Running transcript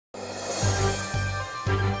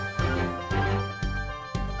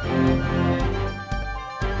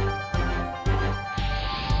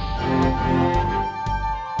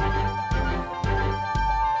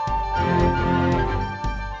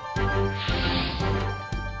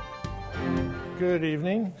Good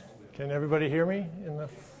evening. Can everybody hear me in the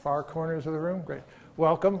far corners of the room? Great.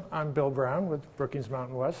 Welcome. I'm Bill Brown with Brookings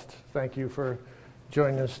Mountain West. Thank you for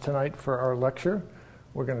joining us tonight for our lecture.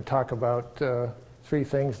 We're going to talk about three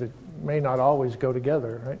things that may not always go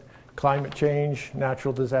together, right? Climate change,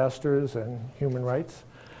 natural disasters, and human rights.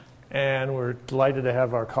 And we're delighted to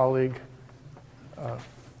have our colleague,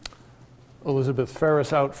 Elizabeth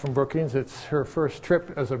Ferris, out from Brookings. It's her first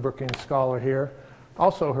trip as a Brookings scholar here.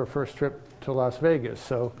 Also her first trip to Las Vegas.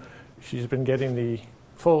 So she's been getting the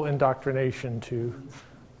full indoctrination to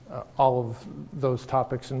all of those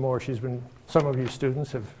topics and more. Some of you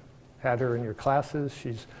students have had her in your classes.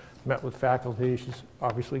 She's met with faculty. She's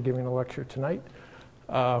obviously giving a lecture tonight.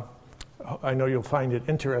 I know you'll find it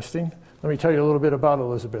interesting. Let me tell you a little bit about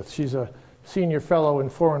Elizabeth. She's a senior fellow in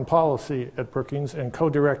foreign policy at Brookings and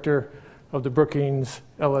co-director of the Brookings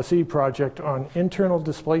LSE project on internal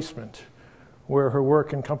displacement, where her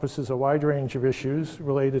work encompasses a wide range of issues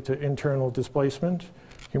related to internal displacement,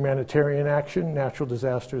 humanitarian action, natural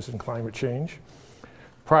disasters, and climate change.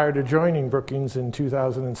 Prior to joining Brookings in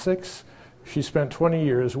 2006, she spent 20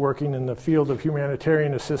 years working in the field of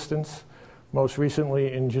humanitarian assistance, most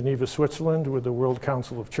recently in Geneva, Switzerland, with the World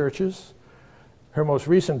Council of Churches. Her most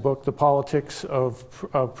recent book, The Politics of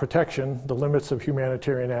Protection, The Limits of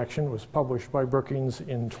Humanitarian Action, was published by Brookings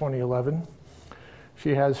in 2011.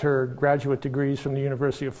 She has her graduate degrees from the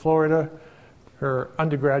University of Florida, her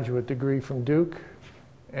undergraduate degree from Duke,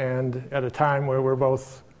 and at a time where we're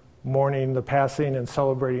both mourning the passing and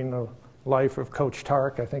celebrating the life of Coach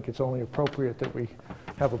Tark, I think it's only appropriate that we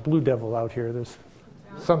have a Blue Devil out here. There's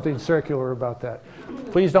something circular about that.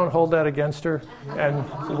 Please don't hold that against her, and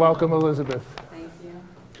welcome, Elizabeth.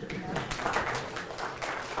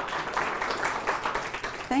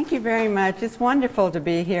 Thank you very much. It's wonderful to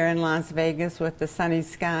be here in Las Vegas with the sunny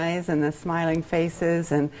skies and the smiling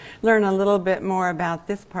faces and learn a little bit more about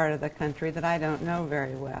this part of the country that I don't know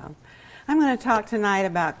very well. I'm going to talk tonight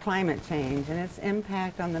about climate change and its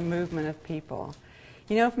impact on the movement of people.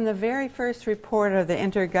 You know, from the very first report of the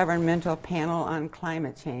Intergovernmental Panel on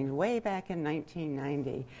Climate Change, way back in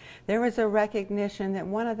 1990, there was a recognition that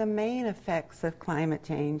one of the main effects of climate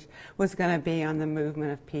change was going to be on the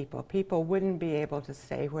movement of people. People wouldn't be able to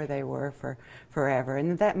stay where they were for forever,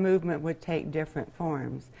 and that movement would take different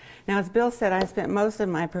forms. Now, as Bill said, I spent most of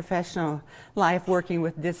my professional life working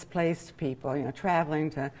with displaced people, you know, traveling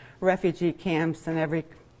to refugee camps in every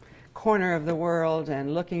corner of the world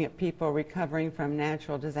and looking at people recovering from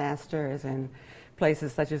natural disasters in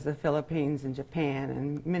places such as the Philippines and Japan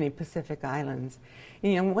and many Pacific islands.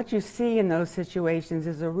 You know, what you see in those situations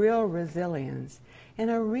is a real resilience and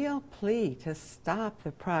a real plea to stop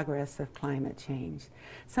the progress of climate change.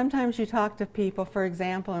 Sometimes you talk to people, for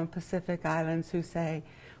example, in Pacific Islands who say,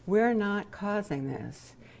 we're not causing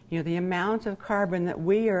this. You know, the amount of carbon that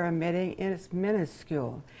we are emitting is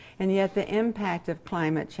minuscule, and yet the impact of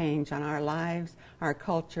climate change on our lives, our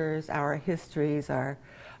cultures, our histories are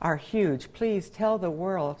huge. Please tell the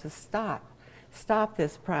world to stop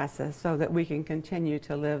this process so that we can continue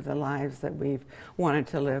to live the lives that we've wanted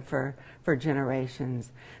to live for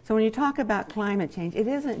generations. So when you talk about climate change, it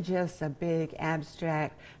isn't just a big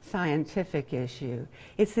abstract scientific issue.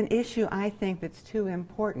 It's an issue, I think, that's too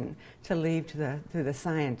important to leave to the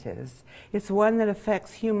scientists. It's one that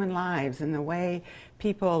affects human lives and the way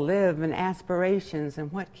people live and aspirations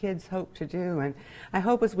and what kids hope to do. And I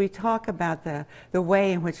hope as we talk about the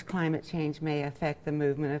way in which climate change may affect the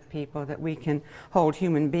movement of people, that we can hold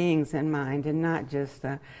human beings in mind and not just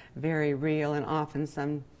the very real and often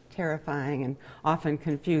some terrifying and often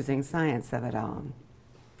confusing science of it all.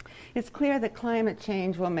 It's clear that climate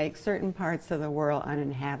change will make certain parts of the world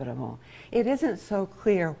uninhabitable. It isn't so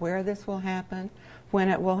clear where this will happen, when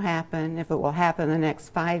it will happen, if it will happen in the next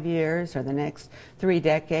 5 years or the next 3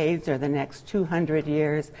 decades or the next 200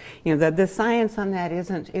 years. You know, the science on that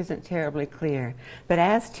isn't terribly clear. But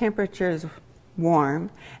as temperatures warm,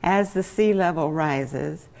 as the sea level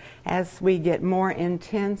rises, as we get more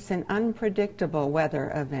intense and unpredictable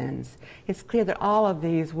weather events, it's clear that all of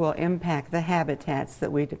these will impact the habitats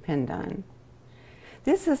that we depend on.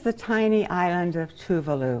 This is the tiny island of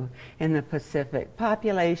Tuvalu in the Pacific,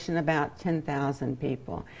 population about 10,000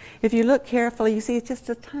 people. If you look carefully, you see it's just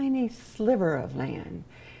a tiny sliver of land.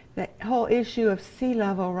 The whole issue of sea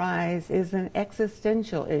level rise is an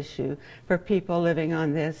existential issue for people living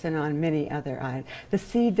on this and on many other islands. The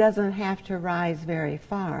sea doesn't have to rise very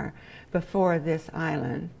far before this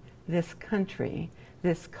island, this country,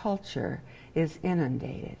 this culture is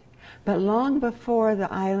inundated. But long before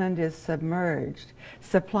the island is submerged,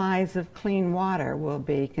 supplies of clean water will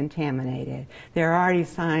be contaminated. There are already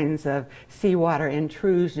signs of seawater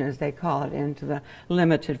intrusion, as they call it, into the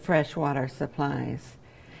limited freshwater supplies.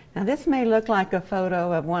 Now, this may look like a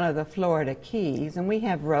photo of one of the Florida Keys, and we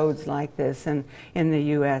have roads like this in the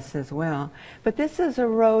U.S. as well. But this is a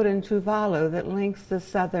road in Tuvalu that links the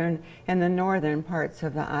southern and the northern parts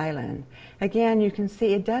of the island. Again, you can see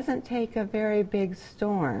it doesn't take a very big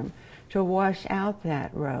storm to wash out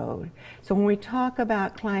that road. So when we talk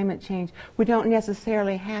about climate change, we don't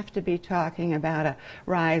necessarily have to be talking about a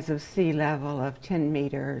rise of sea level of 10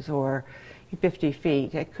 meters or 50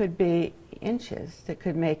 feet. It could be inches that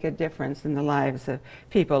could make a difference in the lives of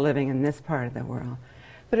people living in this part of the world.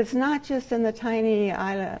 But it's not just in the tiny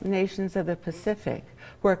island nations of the Pacific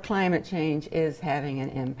where climate change is having an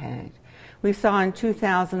impact. We saw in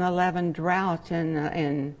 2011 famine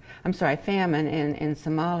in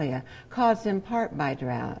Somalia, caused in part by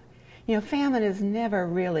drought. You know, famine is never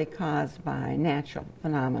really caused by natural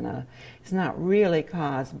phenomena. It's not really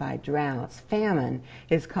caused by droughts. Famine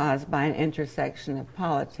is caused by an intersection of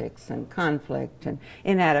politics and conflict and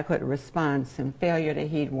inadequate response and failure to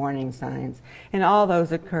heed warning signs. And all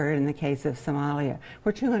those occurred in the case of Somalia,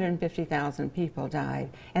 where 250,000 people died,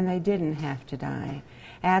 and they didn't have to die.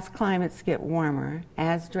 As climates get warmer,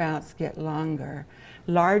 as droughts get longer,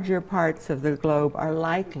 larger parts of the globe are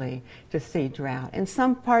likely to see drought. In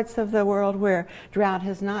some parts of the world where drought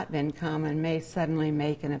has not been common may suddenly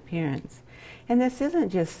make an appearance. And this isn't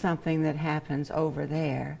just something that happens over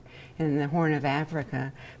there in the Horn of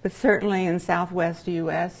Africa, but certainly in southwest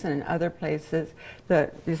U.S. and in other places.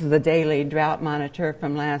 This is the daily drought monitor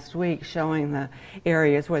from last week showing the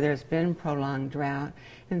areas where there's been prolonged drought.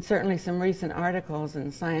 And certainly some recent articles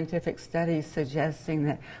and scientific studies suggesting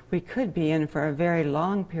that we could be in for a very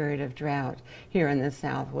long period of drought here in the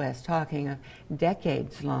Southwest, talking of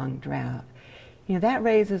decades-long drought. You know, that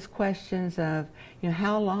raises questions of, you know,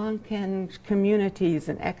 how long can communities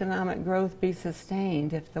and economic growth be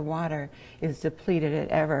sustained if the water is depleted at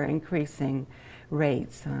ever-increasing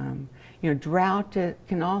rates? You know, drought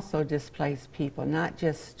can also displace people, not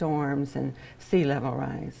just storms and sea level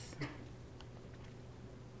rise.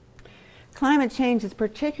 Climate change is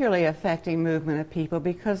particularly affecting movement of people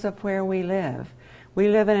because of where we live. We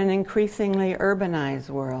live in an increasingly urbanized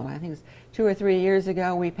world. I think it's 2 or 3 years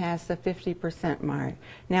ago we passed the 50% mark.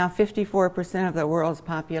 Now 54% of the world's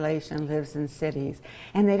population lives in cities.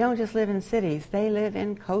 And they don't just live in cities, they live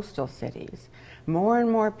in coastal cities. More and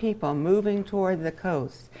more people moving toward the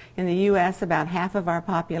coast. In the U.S., about half of our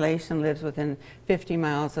population lives within 50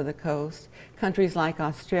 miles of the coast. Countries like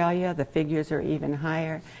Australia, the figures are even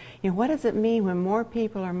higher. You know, what does it mean when more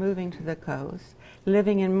people are moving to the coast,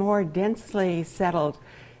 living in more densely settled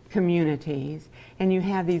communities, and you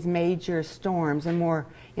have these major storms and more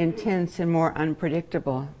intense and more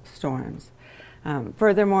unpredictable storms?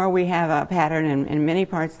 Furthermore, we have a pattern in many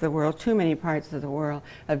parts of the world, too many parts of the world,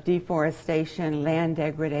 of deforestation, land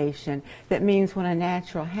degradation, that means when a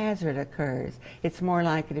natural hazard occurs, it's more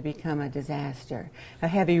likely to become a disaster. A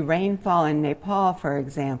heavy rainfall in Nepal, for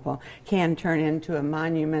example, can turn into a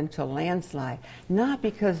monumental landslide, not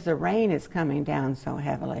because the rain is coming down so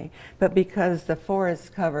heavily, but because the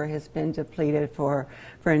forest cover has been depleted for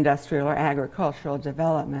industrial or agricultural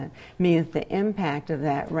development, means the impact of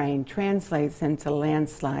that rain translates into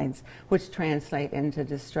landslides, which translate into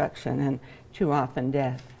destruction and too often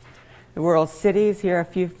death. The world's cities, here are a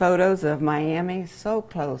few photos of Miami, so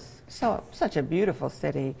close, such a beautiful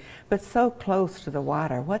city, but so close to the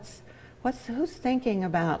water. Who's thinking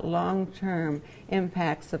about long-term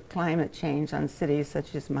impacts of climate change on cities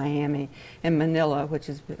such as Miami and Manila, which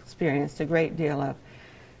has experienced a great deal of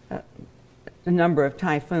the number of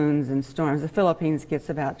typhoons and storms. The Philippines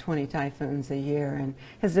gets about 20 typhoons a year and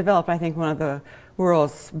has developed, I think, one of the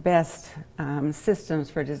world's best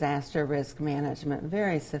systems for disaster risk management,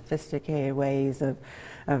 very sophisticated ways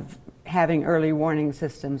of having early warning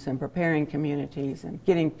systems and preparing communities and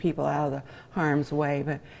getting people out of the harm's way.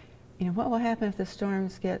 But you know, what will happen if the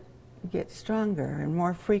storms get stronger and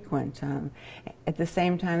more frequent at the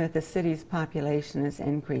same time that the city's population is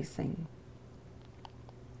increasing?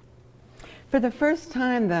 For the first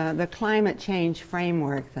time, the climate change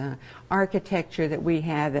framework, the architecture that we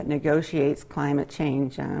have that negotiates climate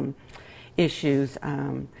change issues,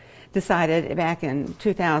 decided back in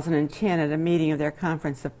 2010 at a meeting of their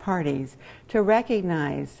Conference of Parties to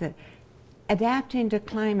recognize that Adapting to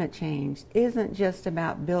climate change isn't just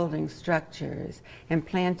about building structures and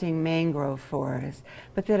planting mangrove forests,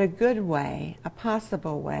 but that a good way, a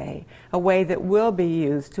possible way, a way that will be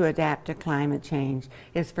used to adapt to climate change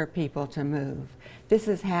is for people to move. This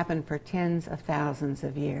has happened for tens of thousands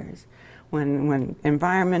of years. When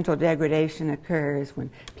environmental degradation occurs, when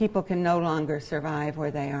people can no longer survive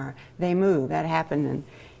where they are, they move. That happened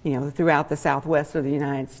throughout the southwest of the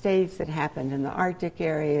United States. It happened in the Arctic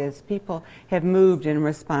areas. People have moved in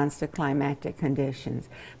response to climatic conditions.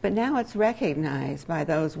 But now it's recognized by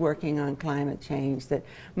those working on climate change that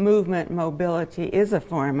movement, mobility is a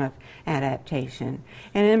form of adaptation.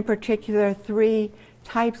 And in particular, 3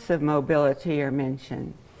 types of mobility are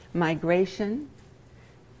mentioned: migration,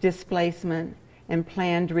 displacement, and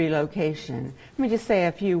planned relocation. Let me just say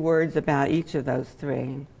a few words about each of those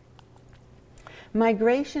 3.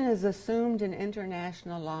 Migration is assumed in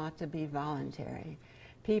international law to be voluntary.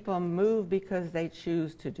 People move because they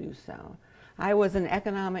choose to do so. I was an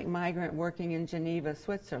economic migrant working in Geneva,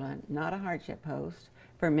 Switzerland, not a hardship host,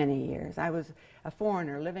 for many years. I was a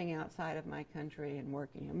foreigner living outside of my country and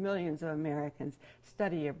working. Millions of Americans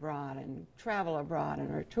study abroad and travel abroad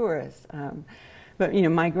and are tourists. But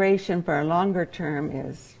migration for a longer term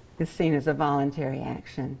is seen as a voluntary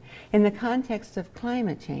action. In the context of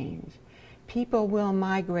climate change, people will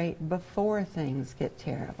migrate before things get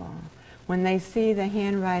terrible. When they see the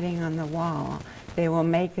handwriting on the wall, they will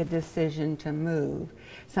make a decision to move.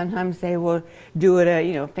 Sometimes they will do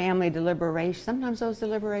it family deliberation. Sometimes those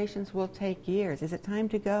deliberations will take years. Is it time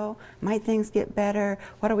to go? Might things get better?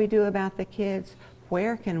 What do we do about the kids?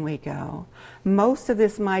 Where can we go? Most of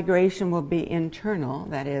this migration will be internal,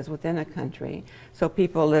 that is, within a country. So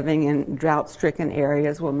people living in drought-stricken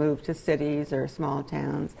areas will move to cities or small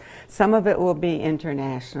towns. Some of it will be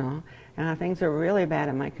international. Things are really bad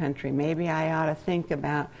in my country. Maybe I ought to think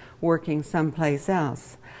about working someplace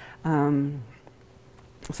else. So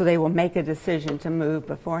they will make a decision to move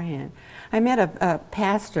beforehand. I met a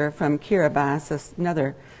pastor from Kiribati,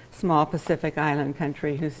 another small Pacific Island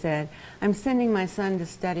country, who said, "I'm sending my son to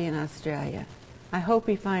study in Australia. I hope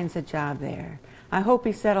he finds a job there. I hope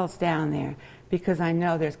he settles down there, because I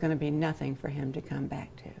know there's going to be nothing for him to come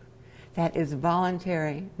back to." That is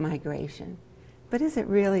voluntary migration. But is it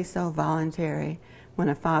really so voluntary when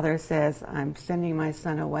a father says, "I'm sending my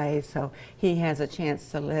son away so he has a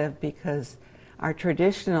chance to live because our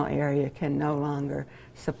traditional area can no longer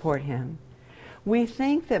support him"? We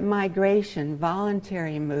think that migration,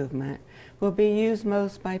 voluntary movement, will be used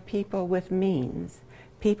most by people with means,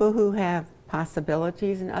 people who have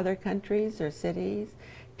possibilities in other countries or cities,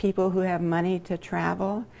 people who have money to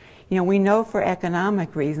travel. We know for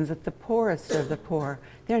economic reasons that the poorest of the poor,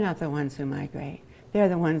 they're not the ones who migrate. They're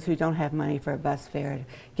the ones who don't have money for a bus fare to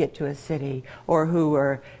get to a city, or who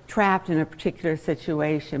are trapped in a particular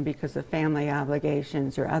situation because of family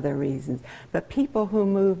obligations or other reasons. But people who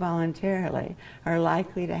move voluntarily are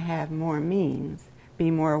likely to have more means, be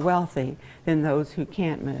more wealthy than those who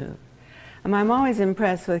can't move. I'm always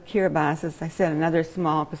impressed with Kiribati, as I said, another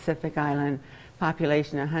small Pacific Island,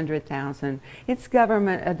 population 100,000. Its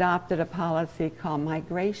government adopted a policy called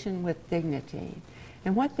migration with dignity.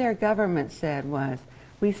 And what their government said was,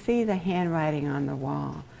 we see the handwriting on the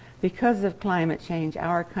wall. Because of climate change,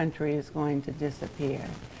 our country is going to disappear.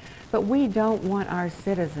 But we don't want our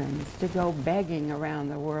citizens to go begging around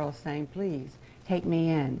the world saying, "Please, take me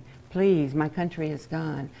in. Please, my country is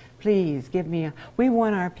gone. Please, give me a..." We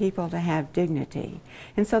want our people to have dignity.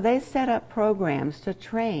 And so they set up programs to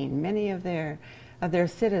train many of their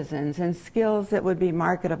citizens in skills that would be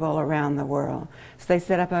marketable around the world. So they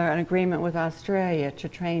set up an agreement with Australia to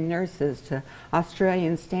train nurses to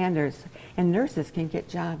Australian standards, and nurses can get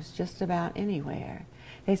jobs just about anywhere.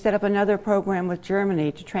 They set up another program with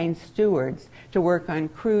Germany to train stewards to work on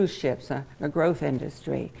cruise ships, a growth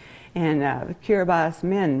industry. And Kiribati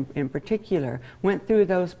men in particular went through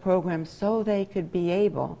those programs so they could be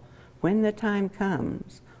able, when the time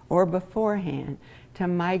comes, or beforehand, to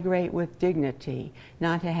migrate with dignity,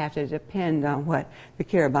 not to have to depend on what the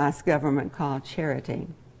Kiribati government called charity.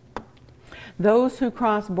 Those who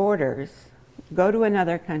cross borders, go to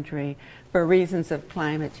another country for reasons of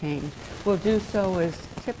climate change, will do so as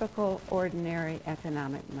typical, ordinary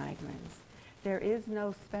economic migrants. There is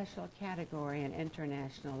no special category in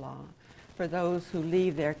international law for those who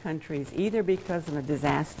leave their countries either because of a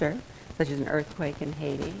disaster, such as an earthquake in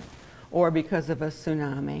Haiti, or because of a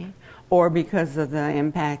tsunami, or because of the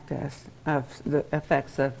impact of the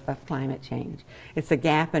effects of climate change. It's a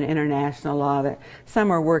gap in international law that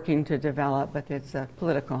some are working to develop, but it's a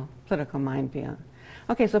political minefield.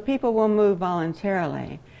 Okay, so people will move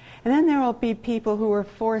voluntarily. And then there will be people who are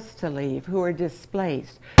forced to leave, who are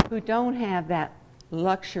displaced, who don't have that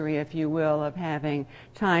luxury, if you will, of having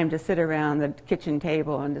time to sit around the kitchen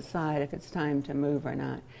table and decide if it's time to move or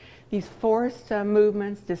not. These forced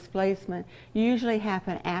movements, displacement, usually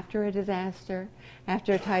happen after a disaster.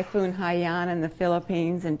 After Typhoon Haiyan in the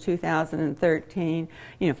Philippines in 2013,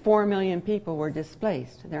 4 million people were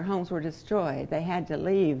displaced. Their homes were destroyed. They had to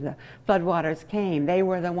leave. The floodwaters came. They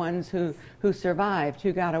were the ones who survived,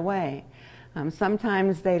 who got away.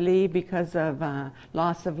 Sometimes they leave because of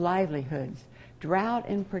loss of livelihoods. Drought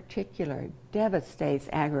in particular devastates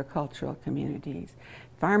agricultural communities.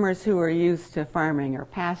 Farmers who are used to farming, or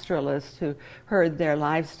pastoralists who herd their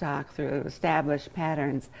livestock through established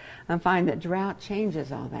patterns, find that drought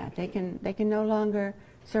changes all that. They can no longer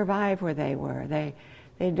survive where they were.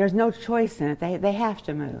 There's no choice in it. They have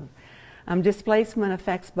to move. Displacement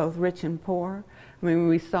affects both rich and poor. I mean,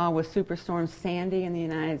 we saw with Superstorm Sandy in the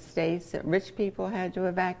United States that rich people had to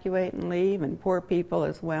evacuate and leave, and poor people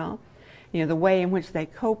as well. The way in which they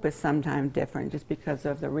cope is sometimes different just because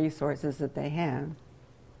of the resources that they have.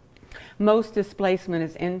 Most displacement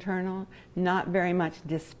is internal. Not very much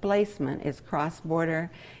displacement is cross-border.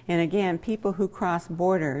 And again, people who cross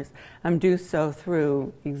borders do so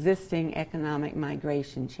through existing economic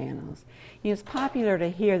migration channels. It's popular to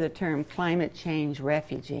hear the term climate change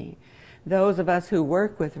refugee. Those of us who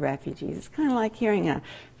work with refugees, it's kind of like hearing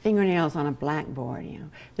fingernails on a blackboard.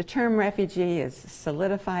 The term refugee is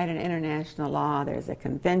solidified in international law. There's a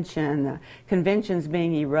convention. The convention's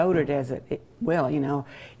being eroded as it will.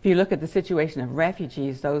 If you look at the situation of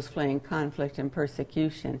refugees, those fleeing conflict and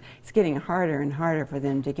persecution, it's getting harder and harder for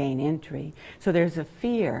them to gain entry. So there's a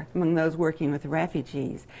fear among those working with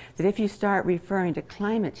refugees that if you start referring to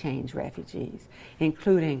climate change refugees,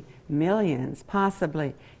 including millions,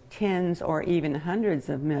 possibly tens or even hundreds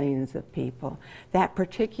of millions of people, that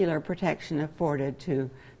particular protection afforded to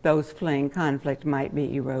those fleeing conflict might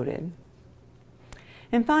be eroded.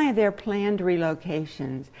 And finally, there are planned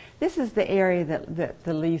relocations. This is the area that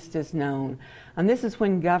the least is known. This is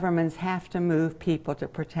when governments have to move people to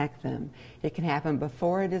protect them. It can happen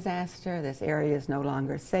before a disaster. This area is no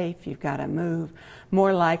longer safe. You've got to move.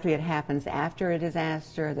 More likely it happens after a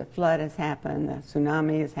disaster. The flood has happened. The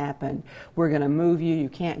tsunami has happened. We're going to move you. You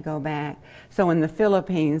can't go back. So in the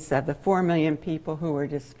Philippines, of the 4 million people who were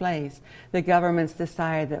displaced, the governments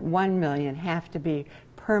decided that 1 million have to be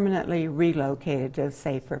permanently relocated to a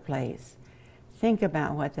safer place. Think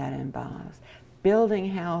about what that involves.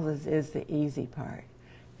 Building houses is the easy part.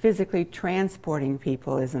 Physically transporting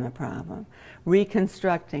people isn't a problem.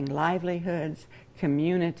 Reconstructing livelihoods,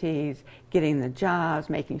 communities, getting the jobs,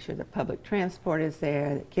 making sure that public transport is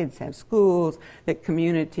there, that kids have schools, that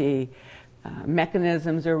community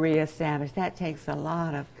mechanisms are reestablished. That takes a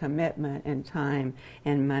lot of commitment and time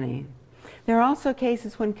and money. There are also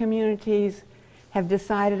cases when communities have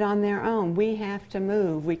decided on their own, we have to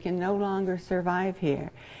move, we can no longer survive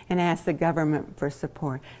here, and ask the government for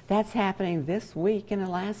support. That's happening this week in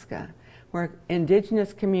Alaska, where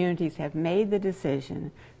indigenous communities have made the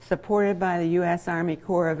decision, supported by the U.S. Army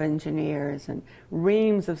Corps of Engineers and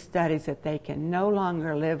reams of studies, that they can no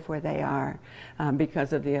longer live where they are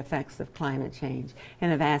because of the effects of climate change,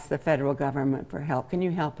 and have asked the federal government for help. Can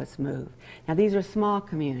you help us move? Now, these are small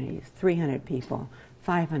communities, 300 people,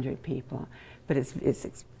 500 people. But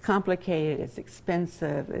it's complicated, it's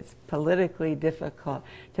expensive, it's politically difficult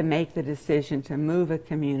to make the decision to move a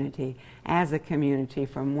community as a community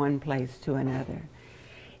from one place to another.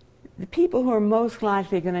 The people who are most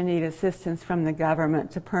likely going to need assistance from the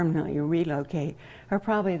government to permanently relocate are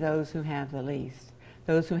probably those who have the least.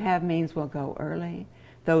 Those who have means will go early.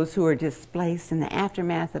 Those who are displaced in the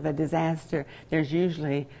aftermath of a disaster, there's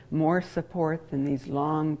usually more support than these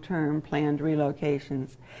long-term planned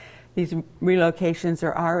relocations. These relocations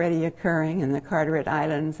are already occurring in the Carteret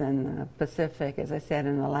Islands and the Pacific, as I said,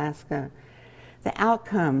 in Alaska. The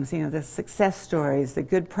outcomes, the success stories, the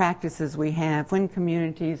good practices we have when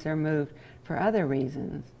communities are moved for other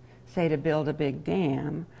reasons, say to build a big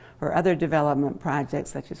dam, or other development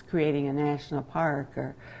projects such as creating a national park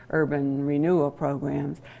or urban renewal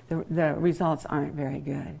programs, the results aren't very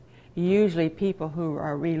good. Usually people who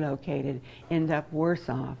are relocated end up worse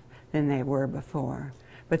off than they were before.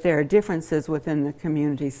 But there are differences within the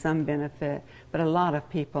community. Some benefit, but a lot of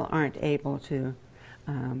people aren't able to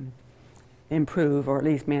improve or at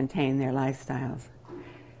least maintain their lifestyles.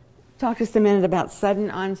 Talk just a minute about sudden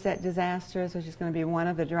onset disasters, which is going to be one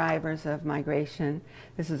of the drivers of migration.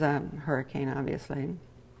 This is a hurricane, obviously.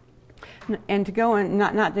 And to go in,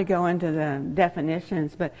 not to go into the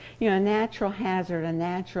definitions, but a natural hazard, a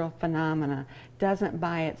natural phenomena doesn't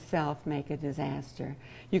by itself make a disaster.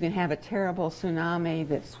 You can have a terrible tsunami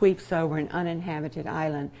that sweeps over an uninhabited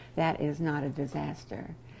island. That is not a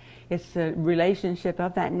disaster. It's the relationship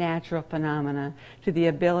of that natural phenomena to the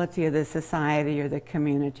ability of the society or the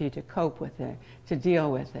community to cope with it, to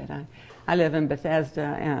deal with it. I live in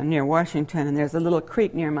Bethesda near Washington, and there's a little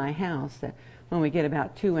creek near my house that when we get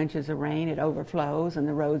about 2 inches of rain, it overflows and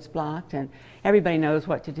the road's blocked and everybody knows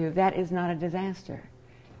what to do. That is not a disaster.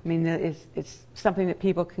 I mean, it's something that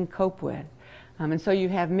people can cope with. And so you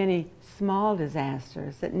have many small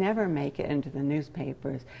disasters that never make it into the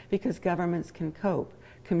newspapers because governments can cope,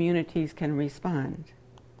 communities can respond.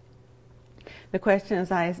 The question,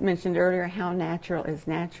 as I mentioned earlier, how natural is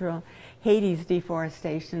natural? Haiti's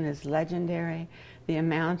deforestation is legendary. The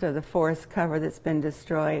amount of the forest cover that's been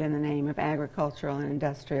destroyed in the name of agricultural and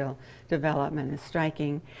industrial development is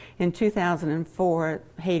striking. In 2004,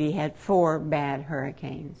 Haiti had 4 bad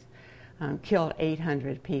hurricanes, killed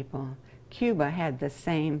 800 people. Cuba had the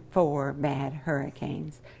same 4 bad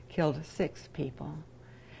hurricanes, killed 6 people.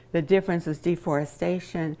 The difference is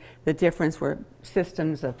deforestation. The difference were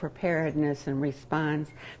systems of preparedness and response.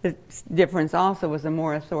 The difference also was a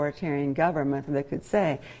more authoritarian government that could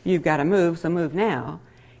say, you've got to move, so move now,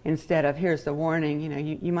 instead of here's the warning,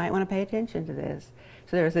 you might want to pay attention to this.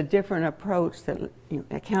 So there's a different approach that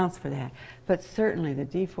accounts for that. But certainly the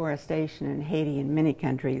deforestation in Haiti and many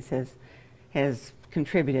countries has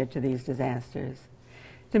contributed to these disasters.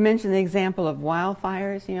 To mention the example of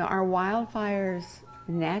wildfires, are wildfires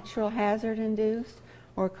natural hazard induced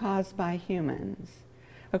or caused by humans?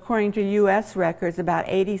 According to U.S. records, about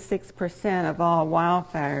 86% of all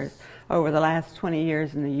wildfires over the last 20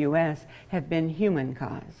 years in the U.S. have been human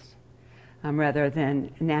caused, rather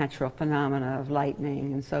than natural phenomena of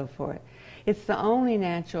lightning and so forth. It's the only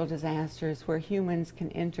natural disasters where humans can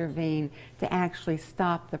intervene to actually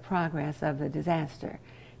stop the progress of the disaster.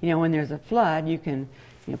 When there's a flood, you can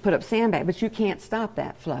put up sandbags, but you can't stop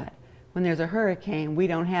that flood. When there's a hurricane, we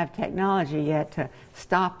don't have technology yet to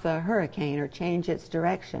stop the hurricane or change its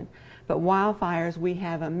direction. But wildfires, we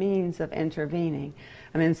have a means of intervening.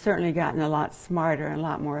 I mean, it's certainly gotten a lot smarter and a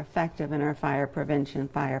lot more effective in our fire prevention,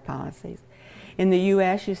 fire policies. In the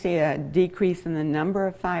U.S., you see a decrease in the number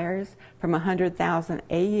of fires from 100,000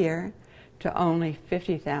 a year to only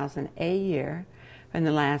 50,000 a year in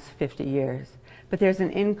the last 50 years. But there's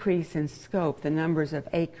an increase in scope, the numbers of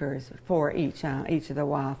acres for each of the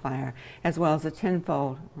wildfire, as well as a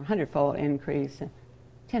tenfold or 100-fold increase,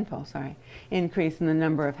 increase in the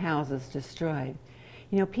number of houses destroyed.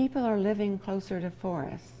 People are living closer to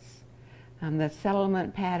forests. The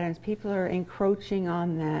settlement patterns, people are encroaching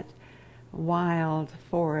on that wild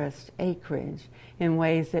forest acreage in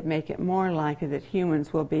ways that make it more likely that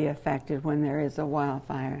humans will be affected when there is a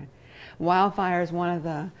wildfire. Wildfire is one of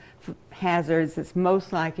the hazards that's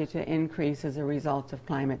most likely to increase as a result of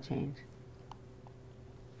climate change.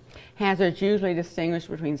 Hazards usually distinguish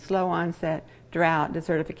between slow onset, drought,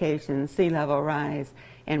 desertification, sea level rise,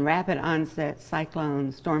 and rapid onset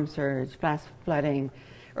cyclones, storm surge, flash flooding,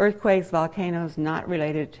 earthquakes, volcanoes, not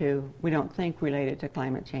related to, we don't think related to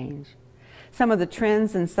climate change. Some of the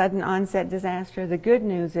trends in sudden onset disaster, the good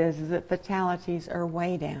news is that fatalities are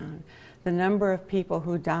way down. The number of people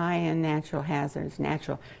who die in natural hazards,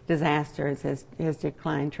 natural disasters, has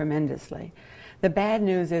declined tremendously. The bad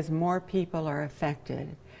news is more people are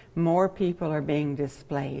affected, more people are being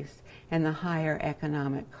displaced, and the higher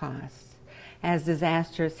economic costs. As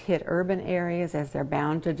disasters hit urban areas, as they're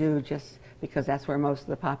bound to do just because that's where most of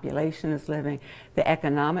the population is living, the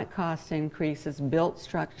economic cost increases, built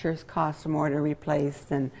structures cost more to replace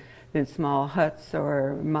than small huts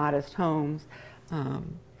or modest homes.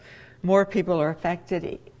 More people are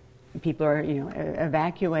affected. People are,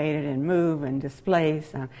 evacuated and moved and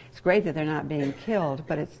displaced. It's great that they're not being killed,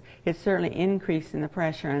 but it's certainly increasing the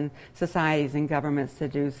pressure on societies and governments to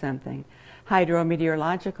do something.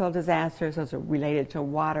 Hydrometeorological disasters, those are related to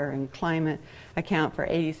water and climate, account for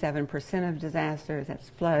 87% of disasters. That's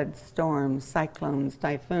floods, storms, cyclones,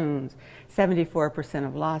 typhoons, 74%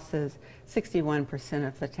 of losses, 61%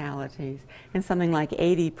 of fatalities, and something like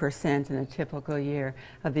 80% in a typical year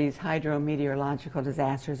of these hydrometeorological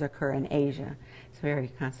disasters occur in Asia. It's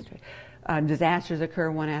very concentrated. Disasters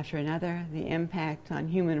occur one after another. The impact on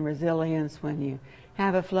human resilience when you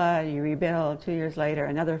have a flood, you rebuild, 2 years later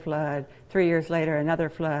another flood, 3 years later another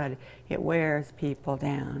flood, it wears people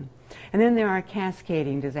down. And then there are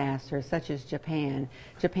cascading disasters such as Japan.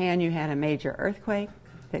 Japan, you had a major earthquake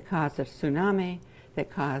that caused a tsunami. that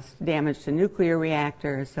caused damage to nuclear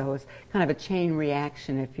reactors, so it's kind of a chain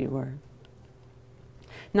reaction, if you were.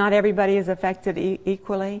 Not everybody is affected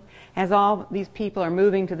equally. As all these people are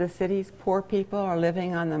moving to the cities, poor people are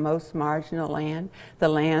living on the most marginal land, the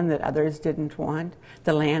land that others didn't want,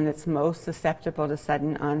 the land that's most susceptible to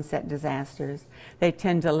sudden onset disasters. They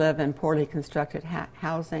tend to live in poorly constructed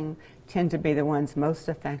housing, tend to be the ones most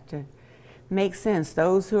affected. Makes sense.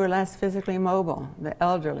 Those who are less physically mobile, the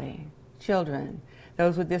elderly, children,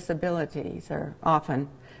 those with disabilities are often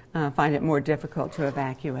find it more difficult to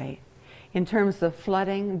evacuate. In terms of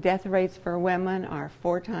flooding, death rates for women are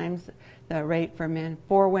 4 times the rate for men.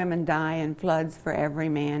 4 women die in floods for every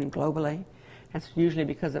man globally. That's usually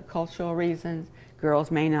because of cultural reasons.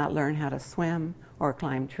 Girls may not learn how to swim or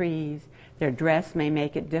climb trees. Their dress may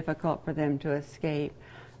make it difficult for them to escape.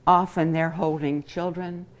 Often they're holding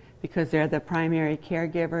children because they're the primary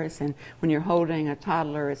caregivers, and when you're holding a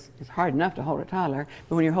toddler, it's hard enough to hold a toddler,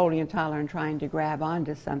 but when you're holding a toddler and trying to grab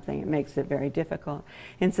onto something, it makes it very difficult.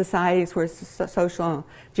 In societies where social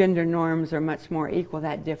gender norms are much more equal,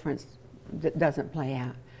 that difference doesn't play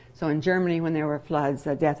out. So in Germany, when there were floods,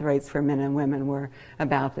 the death rates for men and women were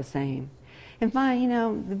about the same. And finally,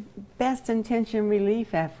 the best intention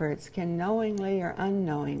relief efforts can knowingly or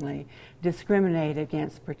unknowingly discriminate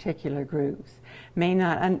against particular groups, may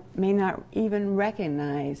not even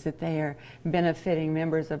recognize that they are benefiting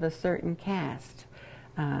members of a certain caste.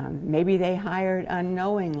 Maybe they hired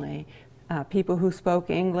unknowingly people who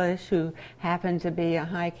spoke English who happened to be a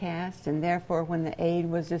high caste, and therefore when the aid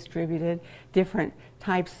was distributed, different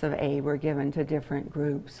types of aid were given to different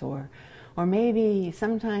groups. Or maybe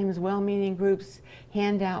sometimes well-meaning groups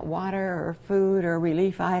hand out water or food or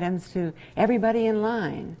relief items to everybody in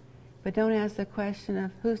line, but don't ask the question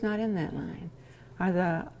of who's not in that line. Are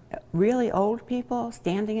the really old people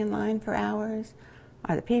standing in line for hours?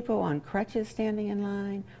 Are the people on crutches standing in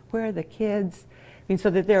line? Where are the kids? So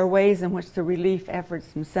that there are ways in which the relief efforts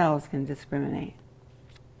themselves can discriminate.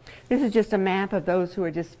 This is just a map of those who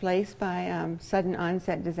are displaced by sudden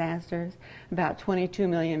onset disasters. About 22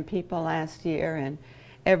 million people last year in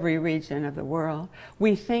every region of the world.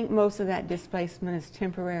 We think most of that displacement is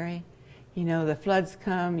temporary. The floods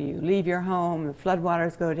come, you leave your home, the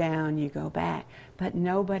floodwaters go down, you go back. But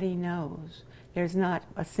nobody knows. There's not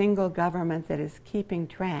a single government that is keeping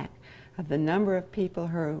track of the number of people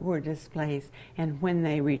who are displaced and when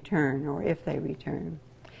they return or if they return.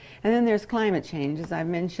 And then there's climate change. As I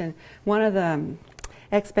mentioned, one of the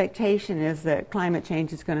expectation is that climate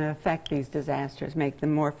change is going to affect these disasters, make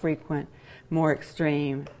them more frequent, more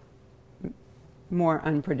extreme, more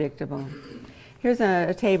unpredictable. Here's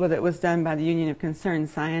a table that was done by the Union of Concerned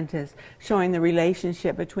Scientists showing the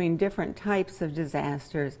relationship between different types of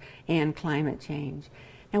disasters and climate change.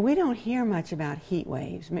 And we don't hear much about heat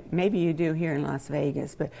waves. Maybe you do here in Las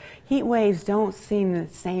Vegas, but heat waves don't seem the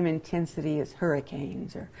same intensity as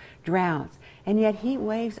hurricanes or droughts. And yet heat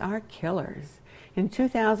waves are killers. In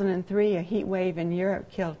 2003, a heat wave in Europe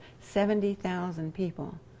killed 70,000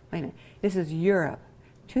 people. Wait a minute, this is Europe.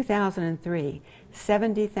 2003,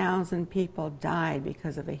 70,000 people died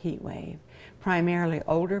because of a heat wave. Primarily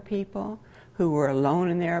older people who were alone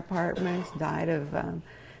in their apartments, died of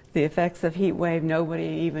the effects of heat wave. Nobody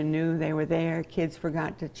even knew they were there. Kids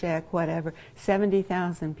forgot to check, whatever.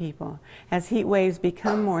 70,000 people. As heat waves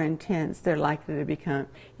become more intense, they're likely to become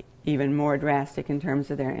even more drastic in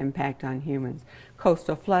terms of their impact on humans.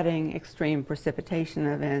 Coastal flooding, extreme precipitation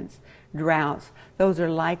events, droughts, those are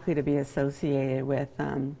likely to be associated with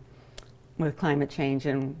climate change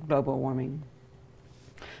and global warming.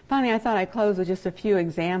 Finally, I thought I'd close with just a few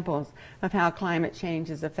examples of how climate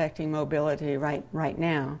change is affecting mobility right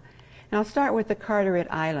now. And I'll start with the Carteret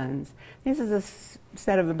Islands. This is a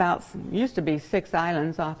set of used to be 6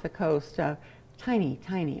 islands off the coast of, tiny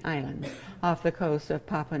islands off the coast of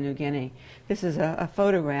Papua New Guinea. This is a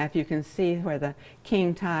photograph. You can see where the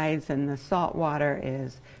king tides and the salt water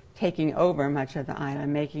is taking over much of the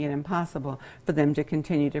island, making it impossible for them to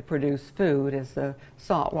continue to produce food as the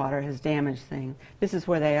salt water has damaged things. This is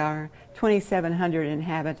where they are, 2,700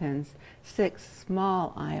 inhabitants, 6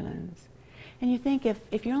 small islands. And you think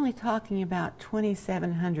if you're only talking about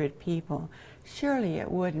 2,700 people, surely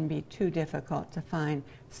it wouldn't be too difficult to find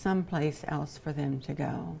someplace else for them to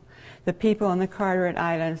go. The people on the Carteret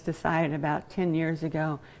Islands decided about 10 years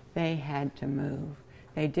ago they had to move.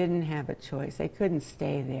 They didn't have a choice. They couldn't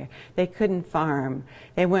stay there. They couldn't farm.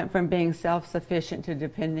 They went from being self-sufficient to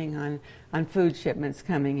depending on food shipments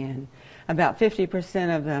coming in. About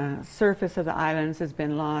 50% of the surface of the islands has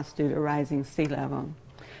been lost due to rising sea level.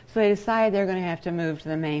 So they decided they're going to have to move to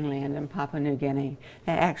the mainland in Papua New Guinea.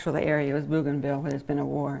 The actual area was Bougainville, where there's been a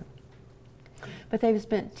war. But they've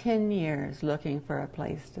spent 10 years looking for a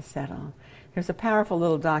place to settle. There's a powerful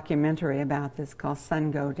little documentary about this called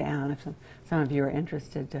Sun Go Down, if some of you are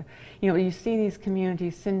interested to. You see these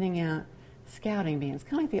communities sending out scouting bands,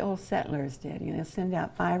 kind of like the old settlers did. Send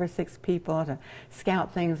out 5 or 6 people to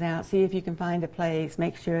scout things out, see if you can find a place,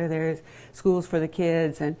 make sure there's schools for the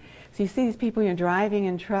kids. And so you see these people driving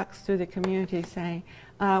in trucks through the community saying,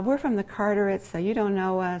 we're from the Carterets, so you don't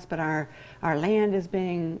know us, but our land is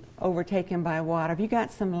being overtaken by water. Have you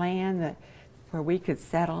got some land where we could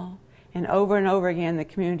settle? And over again, the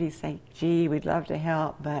communities say, gee, we'd love to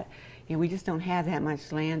help, but we just don't have that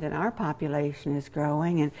much land, and our population is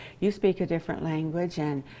growing, and you speak a different language,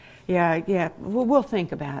 and we'll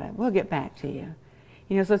think about it. We'll get back to you.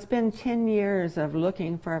 So it's been 10 years of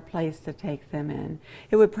looking for a place to take them in.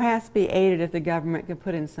 It would perhaps be aided if the government could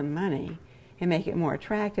put in some money and make it more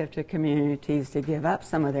attractive to communities to give up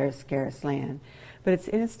some of their scarce land. But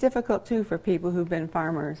it's difficult, too, for people who've been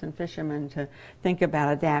farmers and fishermen to think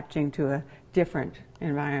about adapting to a different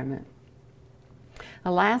environment.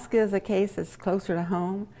 Alaska is a case that's closer to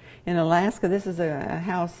home. In Alaska, this is a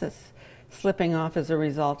house that's slipping off as a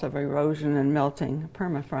result of erosion and melting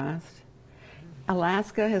permafrost.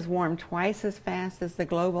 Alaska has warmed twice as fast as the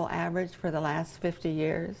global average for the last 50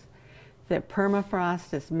 years. The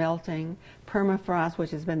permafrost is melting. Permafrost,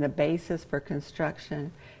 which has been the basis for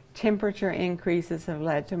construction. Temperature increases have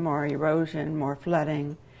led to more erosion, more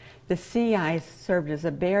flooding. The sea ice served as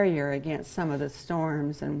a barrier against some of the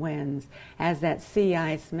storms and winds. As that sea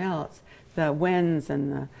ice melts, the winds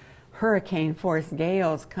and the hurricane-force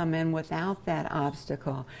gales come in without that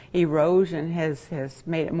obstacle. Erosion has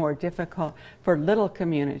made it more difficult for little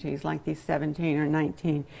communities like these 17 or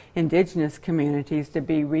 19 indigenous communities to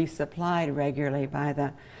be resupplied regularly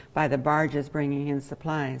by the barges bringing in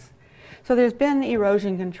supplies. So there's been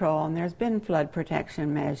erosion control and there's been flood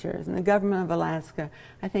protection measures, and the government of Alaska,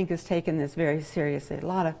 I think, has taken this very seriously.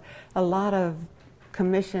 A lot of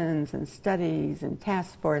commissions and studies and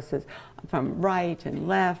task forces from right and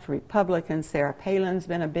left, Republicans. Sarah Palin's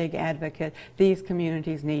been a big advocate. These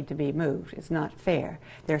communities need to be moved. It's not fair.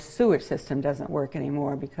 Their sewage system doesn't work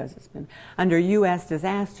anymore because it's been under U.S.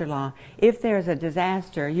 disaster law. If there's a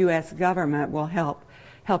disaster, U.S. government will help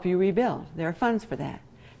you rebuild. There are funds for that.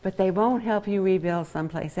 But they won't help you rebuild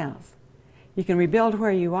someplace else. You can rebuild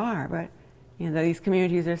where you are, but these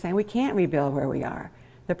communities are saying, we can't rebuild where we are.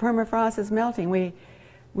 The permafrost is melting. We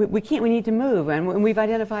need to move, and we've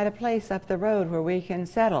identified a place up the road where we can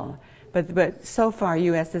settle. But so far,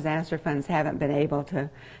 U.S. disaster funds haven't been able to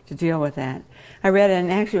deal with that. I read,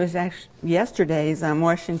 and actually it was yesterday's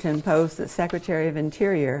Washington Post, that Secretary of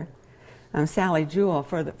Interior, Sally Jewell,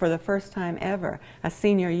 for the first time ever, a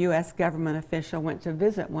senior U.S. government official went to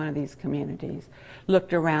visit one of these communities,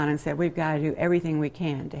 looked around and said, we've got to do everything we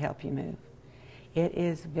can to help you move. It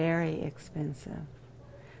is very expensive.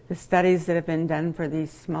 The studies that have been done for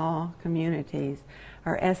these small communities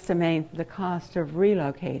are estimating the cost of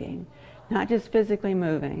relocating, not just physically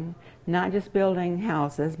moving, not just building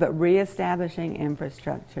houses, but reestablishing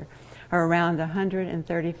infrastructure, are around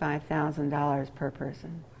 $135,000 per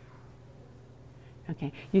person.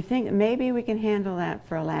 Okay, you think maybe we can handle that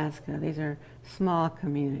for Alaska. These are small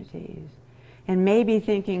communities. And maybe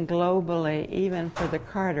thinking globally, even for the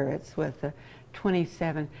Carterets with the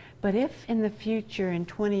 27. But if in the future, in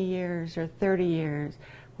 20 years or 30 years,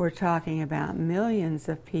 we're talking about millions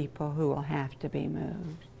of people who will have to be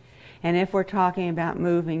moved, and if we're talking about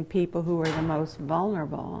moving people who are the most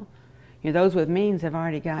vulnerable, those with means have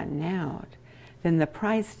already gotten out, then the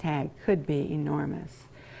price tag could be enormous.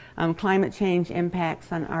 Climate change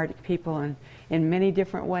impacts on Arctic people in many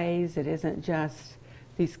different ways. It isn't just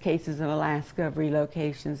these cases of Alaska of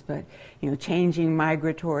relocations, but changing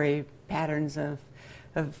migratory patterns of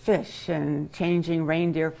fish and changing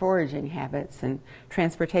reindeer foraging habits and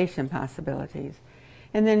transportation possibilities.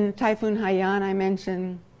 And then Typhoon Haiyan, I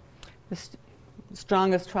mentioned, the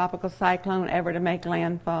strongest tropical cyclone ever to make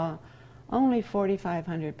landfall. Only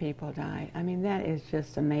 4,500 people died. I mean, that is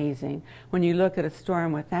just amazing. When you look at a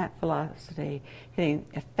storm with that velocity,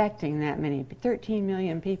 affecting that many, 13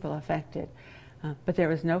 million people affected. But there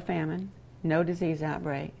was no famine, no disease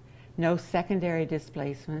outbreak, no secondary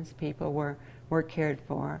displacements. People were cared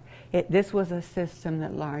for. This was a system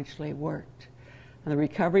that largely worked. The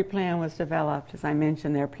recovery plan was developed. As I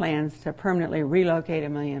mentioned, there are plans to permanently relocate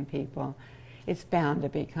 1 million people. It's bound to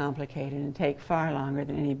be complicated and take far longer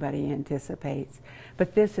than anybody anticipates.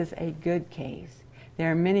 But this is a good case.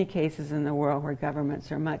 There are many cases in the world where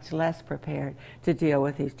governments are much less prepared to deal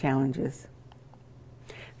with these challenges.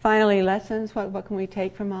 Finally, lessons. What can we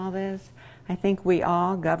take from all this? I think we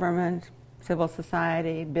all, government, civil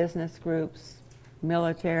society, business groups,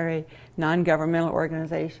 military, non-governmental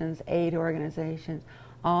organizations, aid organizations,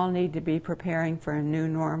 all need to be preparing for a new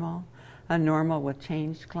normal, a normal with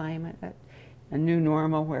changed climate, a new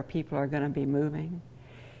normal where people are going to be moving.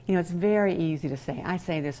 You know, it's very easy to say, I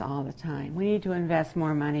say this all the time, we need to invest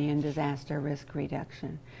more money in disaster risk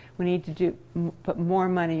reduction. We need to put more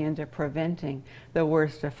money into preventing the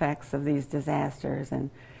worst effects of these disasters. And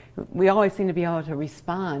we always seem to be able to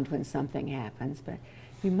respond when something happens, but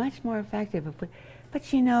be much more effective if we,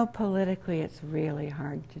 but you know, politically it's really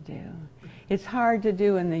hard to do. It's hard to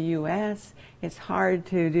do in the U.S., it's hard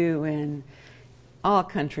to do in all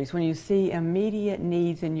countries. When you see immediate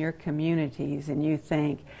needs in your communities and you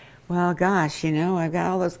think, well, gosh, you know, I've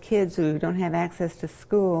got all those kids who don't have access to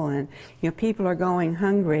school and, you know, people are going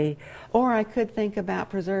hungry. Or I could think about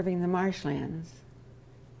preserving the marshlands.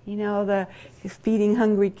 You know, the feeding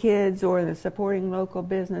hungry kids or the supporting local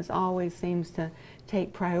business always seems to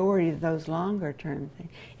take priority to those longer term things,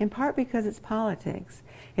 in part because it's politics.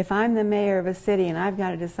 If I'm the mayor of a city and I've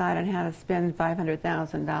got to decide on how to spend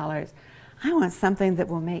 $500,000, I want something that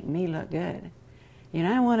will make me look good. You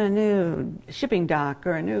know, I want a new shipping dock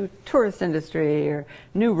or a new tourist industry or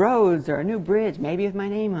new roads or a new bridge, maybe with my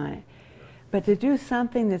name on it. But to do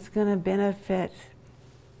something that's going to benefit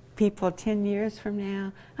people 10 years from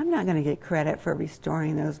now, I'm not going to get credit for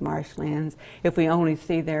restoring those marshlands if we only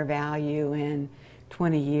see their value in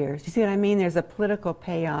 20 years. You see what I mean? There's a political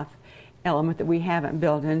payoff element that we haven't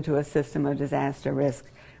built into a system of disaster risk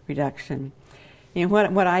reduction. You know,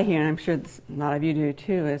 what I hear, and I'm sure a lot of you do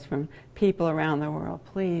too, is from people around the world,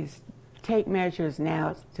 please take measures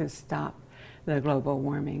now to stop the global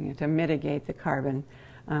warming and to mitigate the carbon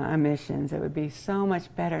emissions. It would be so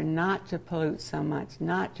much better not to pollute so much,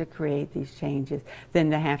 not to create these changes,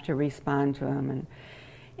 than to have to respond to them.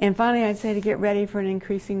 And finally, I'd say to get ready for an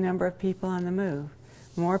increasing number of people on the move.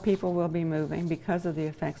 More people will be moving because of the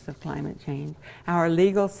effects of climate change. Our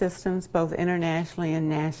legal systems, both internationally and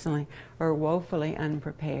nationally, are woefully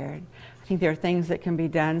unprepared. I think there are things that can be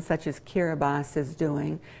done, such as Kiribati is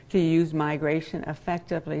doing, to use migration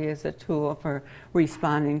effectively as a tool for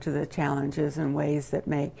responding to the challenges in ways that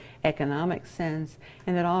make economic sense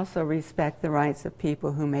and that also respect the rights of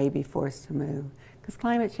people who may be forced to move. Because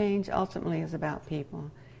climate change ultimately is about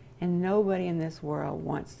people, and nobody in this world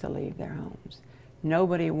wants to leave their homes.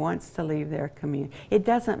 Nobody wants to leave their community. It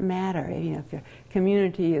doesn't matter, you know, if your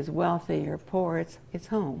community is wealthy or poor, it's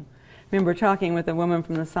home. I remember talking with a woman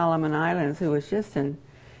from the Solomon Islands who was just in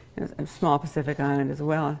a small Pacific island as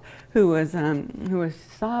well, who was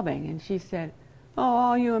sobbing, and she said, "Oh,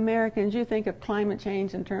 all you Americans, you think of climate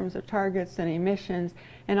change in terms of targets and emissions,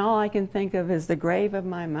 and all I can think of is the grave of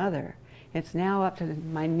my mother. It's now up to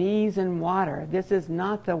my knees in water. This is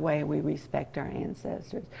not the way we respect our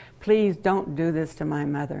ancestors. Please don't do this to my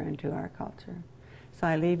mother and to our culture." So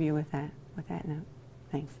I leave you with that note.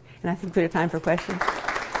 Thanks. And I think we have time for questions.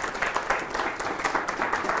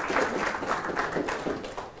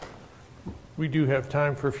 We do have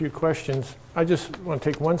time for a few questions. I just want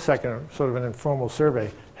to take 1 second, sort of an informal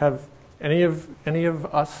survey. Have any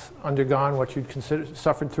of us undergone what you'd consider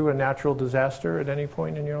suffered through a natural disaster at any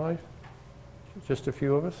point in your life? Just a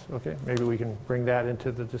few of us? Okay, maybe we can bring that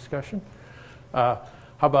into the discussion. How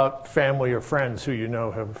about family or friends who you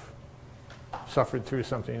know have suffered through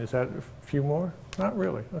something? Is that a few more? Not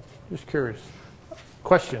really. Just curious.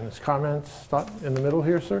 Questions, comments, thought in the middle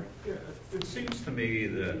here, sir? Yeah, it seems to me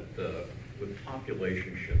that with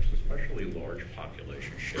population shifts, especially large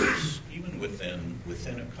population shifts, even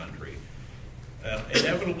within a country,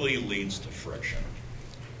 inevitably leads to friction.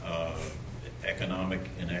 Economic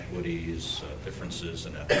inequities, differences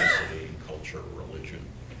in ethnicity, culture, religion.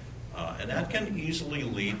 And that can easily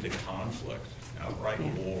lead to conflict, outright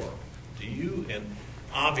war. And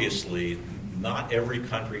obviously, not every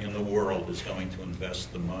country in the world is going to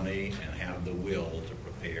invest the money and have the will to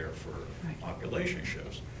prepare for population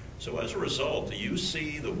shifts. So as a result, do you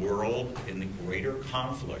see the world in greater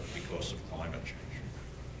conflict because of climate change?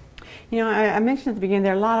 You know, I mentioned at the beginning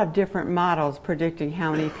there are a lot of different models predicting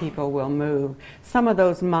how many people will move. Some of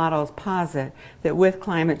those models posit that with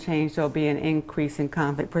climate change there will be an increase in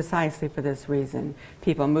conflict precisely for this reason.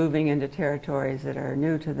 People moving into territories that are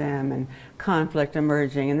new to them and conflict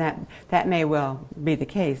emerging, and that may well be the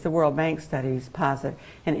case. The World Bank studies posit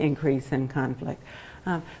an increase in conflict.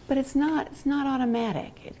 But it's not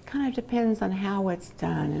automatic. It kind of depends on how it's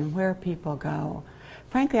done and where people go.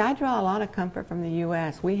 Frankly, I draw a lot of comfort from the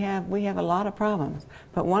U.S. We have a lot of problems,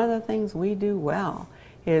 but one of the things we do well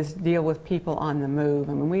is deal with people on the move.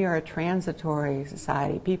 I mean, we are a transitory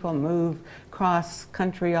society. People move cross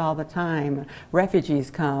country all the time.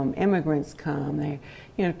 Refugees come, immigrants come. They,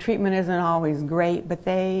 you know, treatment isn't always great, but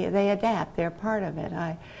they adapt. They're part of it.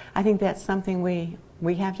 I think that's something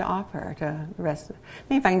we have to offer to the rest of it.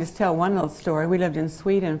 Maybe if I can just tell one little story. We lived in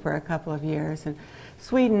Sweden for a couple of years, and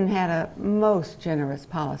Sweden had a most generous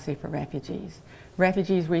policy for refugees.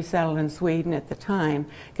 Refugees resettled in Sweden at the time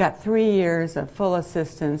got 3 years of full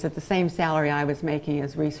assistance at the same salary I was making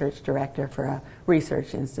as research director for a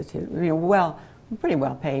research institute. You know, pretty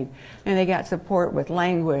well paid. And they got support with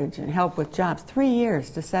language and help with jobs. 3 years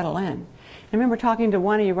to settle in. I remember talking to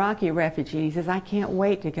one Iraqi refugee. He says, "I can't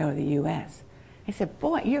wait to go to the U.S." I said,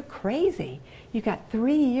 "Boy, you're crazy. You got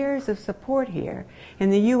 3 years of support here. In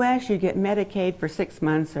the U.S., you get Medicaid for 6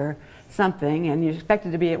 months or something, and you're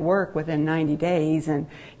expected to be at work within 90 days, and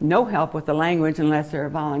no help with the language unless there are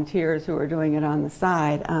volunteers who are doing it on the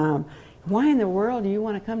side. Why in the world do you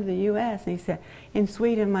want to come to the U.S.?" And he said, "In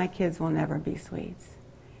Sweden, my kids will never be Swedes.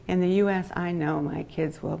 In the U.S., I know my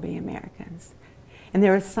kids will be Americans." And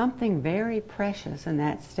there is something very precious in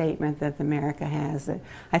that statement that America has that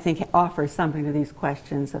I think offers something to these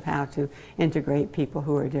questions of how to integrate people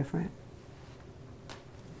who are different.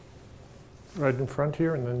 Right in front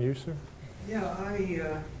here, and then you, sir. Yeah,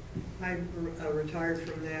 I retired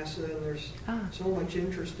from NASA, and there's so much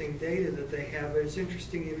interesting data that they have. It's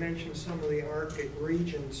interesting you mentioned some of the Arctic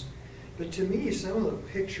regions, but to me, some of the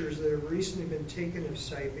pictures that have recently been taken of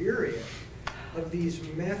Siberia, of these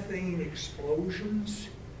methane explosions,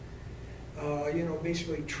 you know,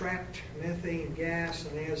 basically trapped methane gas,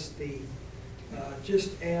 and as the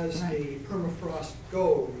just as the permafrost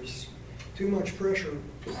goes, too much pressure.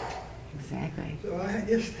 Exactly. So I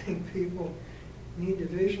just think people need to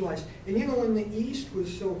visualize. And you know, when the East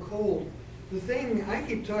was so cold, the thing, I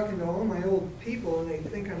keep talking to all my old people, and they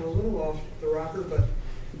think I'm a little off the rocker, but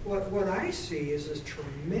what I see is this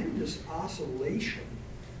tremendous oscillation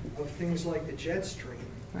of things like the jet stream,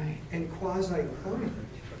 right, and quasi-permanent.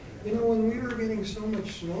 You know, when we were getting so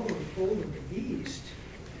much snow and cold in the East,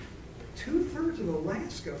 2/3 of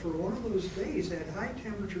Alaska for one of those days had high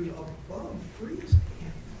temperatures above freezing.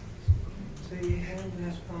 So you have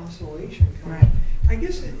that oscillation coming. Right. I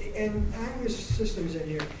guess, and I'm a systems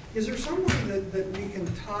engineer, is there some way that we can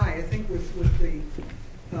tie, I think with the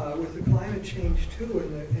climate change too,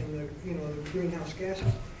 and the you know, the greenhouse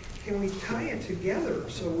gases, can we tie it together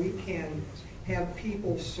so we can have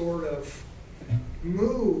people sort of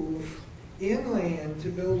move inland to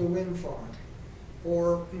build a wind farm,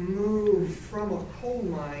 or move from a coal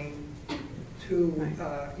mine to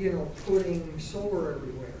you know, putting solar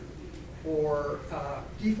everywhere, or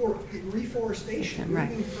reforestation,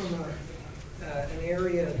 right, moving from an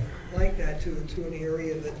area like that to an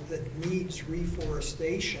area that needs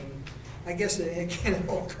reforestation. I guess again, it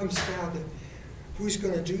all comes down to who's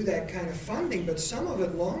going to do that kind of funding, but some of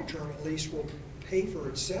it, long term at least, will pay for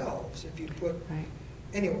itself. If you put,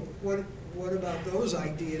 anyway, what about those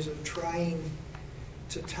ideas of trying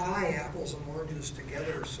to tie apples and oranges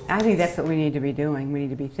together? So I think that's what we need to be doing. We need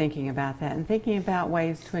to be thinking about that and thinking about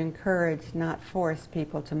ways to encourage, not force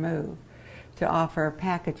people to move, to offer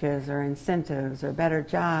packages or incentives or better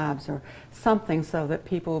jobs or something so that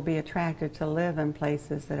people will be attracted to live in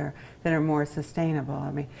places that are more sustainable.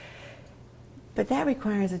 I mean, but that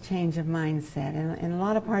requires a change of mindset. And in a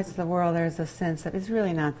lot of parts of the world, there's a sense that it's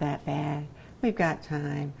really not that bad. We've got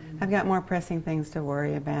time. I've got more pressing things to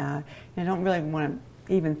worry about. And I don't really want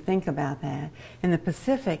to even think about that. In the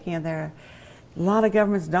Pacific, you know, there are a lot of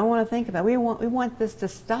governments don't want to think about it. We want this to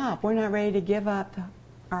stop. We're not ready to give up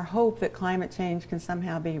our hope that climate change can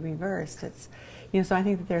somehow be reversed. It's, you know, so I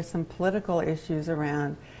think that there's some political issues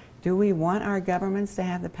around, do we want our governments to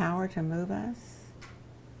have the power to move us?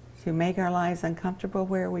 To make our lives uncomfortable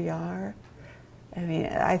where we are? I mean,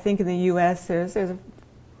 I think in the U.S. there's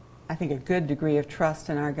I think a good degree of trust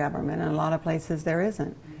in our government, and a lot of places there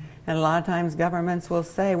isn't. And a lot of times governments will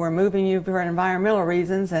say, we're moving you for environmental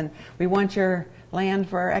reasons and we want your land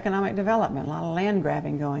for economic development. A lot of land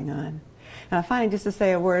grabbing going on. And finally, just to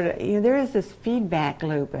say a word, you know, there is this feedback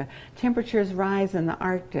loop. Temperatures rise in the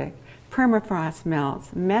Arctic, permafrost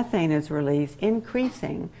melts, methane is released,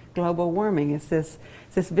 increasing global warming. It's this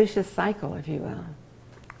vicious cycle, if you will.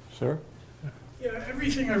 Sir? Yeah,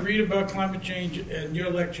 everything I read about climate change and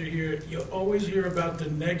your lecture here, you always hear about the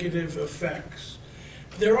negative effects.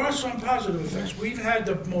 There are some positive effects. We've had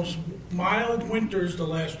the most mild winters the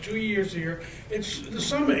last 2 years here. It's the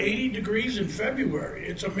summer, 80 degrees in February.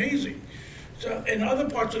 It's amazing. So in other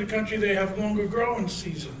parts of the country, they have longer growing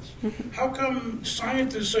seasons. How come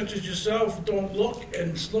scientists such as yourself don't look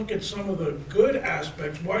at some of the good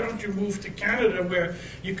aspects? Why don't you move to Canada where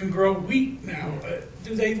you can grow wheat now?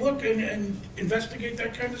 Do they look and investigate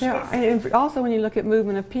that kind of stuff? And also when you look at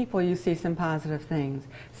movement of people, you see some positive things.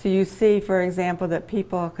 So you see, for example, that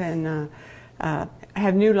people can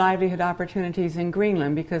have new livelihood opportunities in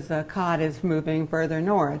Greenland because the cod is moving further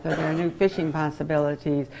north, or there are new fishing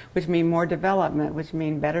possibilities, which mean more development, which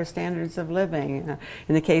mean better standards of living.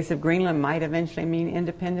 In the case of Greenland, might eventually mean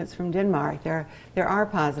independence from Denmark. There are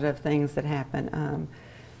positive things that happen.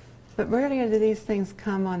 But rarely do these things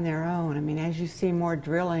come on their own. I mean, as you see more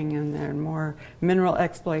drilling and more mineral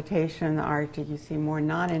exploitation in the Arctic, you see more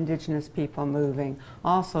non-indigenous people moving,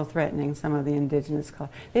 also threatening some of the indigenous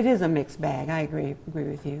culture. It is a mixed bag. I agree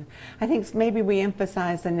with you. I think maybe we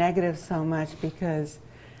emphasize the negative so much because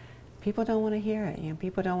people don't want to hear it. You know,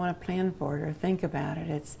 people don't want to plan for it or think about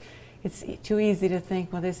it. It's too easy to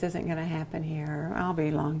think, well, this isn't going to happen here, or I'll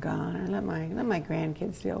be long gone, or let my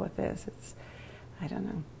grandkids deal with this. I don't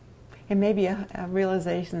know. And maybe a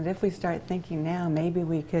realization that if we start thinking now, maybe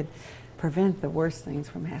we could prevent the worst things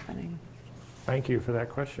from happening. Thank you for that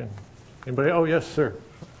question. Anybody? Oh, yes, sir.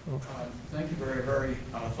 Thank you very, very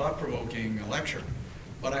thought-provoking lecture.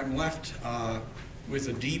 But I'm left with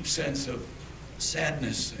a deep sense of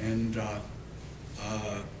sadness and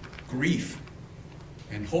grief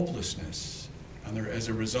and hopelessness as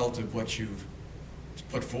a result of what you've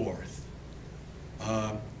put forth.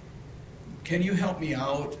 Can you help me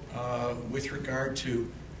out with regard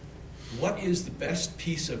to what is the best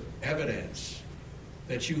piece of evidence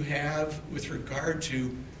that you have with regard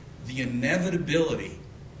to the inevitability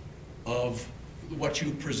of what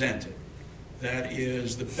you presented? That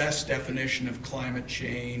is the best definition of climate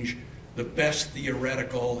change, the best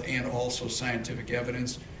theoretical and also scientific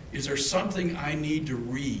evidence. Is there something I need to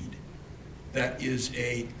read that is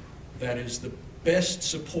the best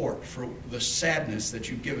support for the sadness that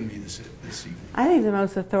you've given me this evening? I think the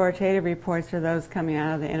most authoritative reports are those coming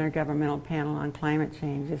out of the Intergovernmental Panel on Climate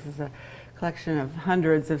Change. This is a collection of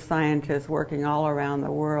hundreds of scientists working all around the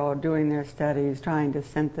world, doing their studies, trying to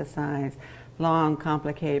synthesize long,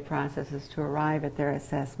 complicated processes to arrive at their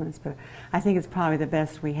assessments. But I think it's probably the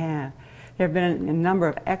best we have. There have been a number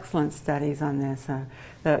of excellent studies on this.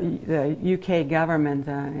 The UK government,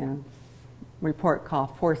 report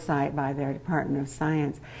called Foresight by their Department of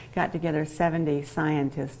Science, got together 70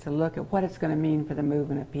 scientists to look at what it's going to mean for the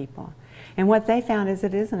movement of people. And what they found is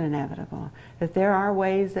it isn't inevitable, that there are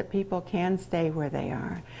ways that people can stay where they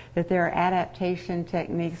are, that there are adaptation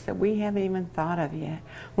techniques that we haven't even thought of yet.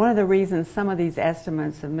 One of the reasons some of these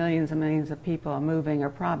estimates of millions and millions of people moving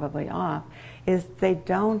are probably off is they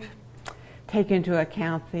don't take into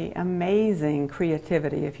account the amazing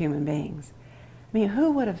creativity of human beings. I mean,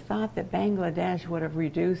 who would have thought that Bangladesh would have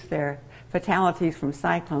reduced their fatalities from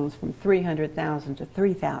cyclones from 300,000 to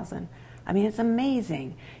 3,000? I mean, it's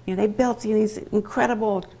amazing. You know, they built these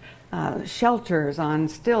incredible shelters on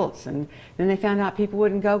stilts, and then they found out people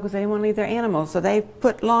wouldn't go because they didn't want to leave their animals, so they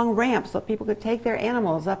put long ramps so people could take their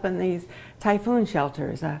animals up in these typhoon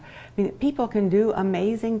shelters. I mean, people can do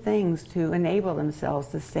amazing things to enable themselves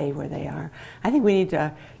to stay where they are. I think we need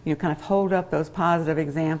to, kind of hold up those positive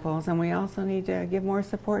examples, and we also need to give more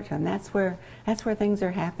support to them. That's where things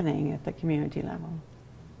are happening at the community level.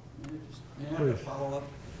 May I follow up?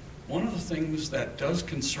 One of the things that does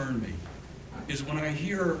concern me is when I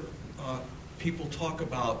hear people talk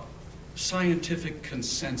about scientific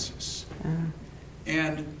consensus.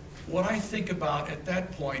 And what I think about at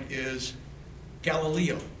that point is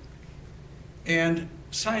Galileo and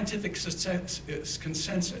scientific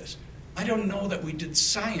consensus. I don't know that we did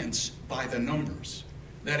science by the numbers.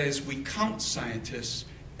 That is, we count scientists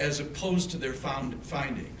as opposed to their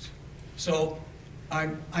findings. So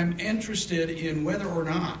I'm interested in whether or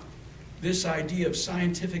not this idea of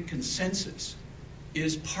scientific consensus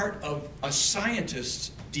is part of a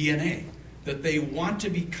scientist's DNA, that they want to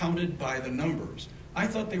be counted by the numbers. I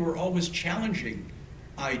thought they were always challenging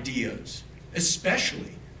ideas,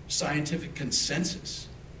 especially scientific consensus.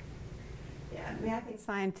 Yeah, I mean, I think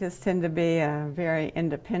scientists tend to be a very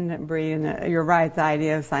independent breed, and you're right, the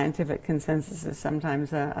idea of scientific consensus is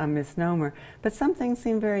sometimes a misnomer. But some things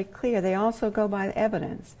seem very clear. They also go by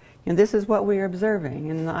evidence. And this is what we are observing.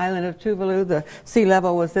 In the island of Tuvalu, the sea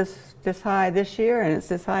level was this high this year, and it's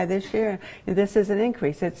this high this year, and this is an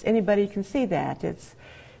increase. Anybody can see that. It's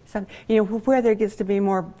where there gets to be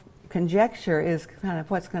more conjecture is kind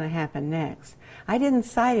of what's going to happen next. I didn't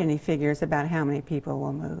cite any figures about how many people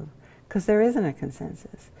will move, because there isn't a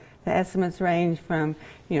consensus. The estimates range from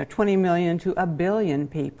 20 million to 1 billion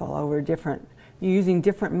people over using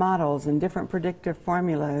different models and different predictive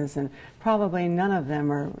formulas, and probably none of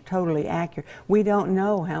them are totally accurate. We don't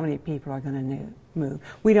know how many people are going to move.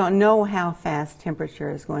 We don't know how fast temperature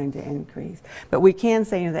is going to increase. But we can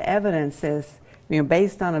say the evidence is,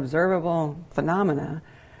 based on observable phenomena,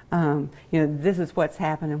 this is what's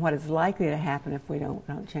happened and what is likely to happen if we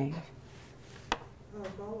don't change.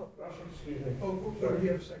 Follow-up question. Excuse me. Oh, sorry,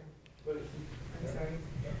 you have a second. I'm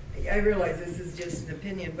sorry. I realize this is just an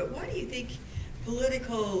opinion, but why do you think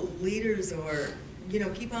political leaders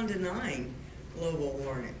keep on denying global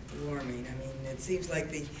warming? I mean, it seems like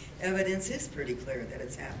the evidence is pretty clear that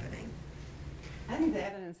it's happening. I think the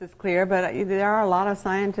evidence is clear, but there are a lot of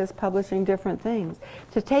scientists publishing different things.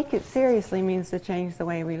 To take it seriously means to change the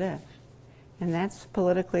way we live. And that's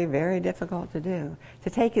politically very difficult to do. To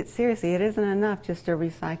take it seriously, it isn't enough just to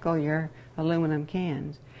recycle your aluminum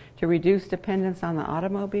cans. To reduce dependence on the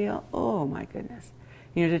automobile, oh my goodness.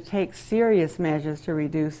 To take serious measures to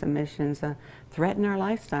reduce emissions threaten our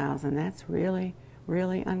lifestyles, and that's really,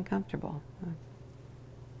 really uncomfortable.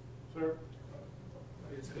 Sir?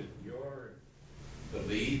 Is it your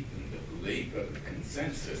belief and the belief of the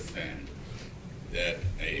consensus then that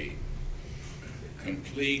a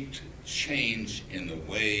complete change in the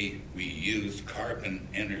way we use carbon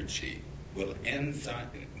energy will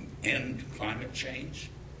end climate change?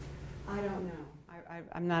 I don't know.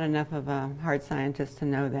 I'm not enough of a hard scientist to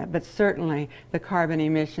know that, but certainly the carbon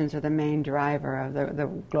emissions are the main driver of the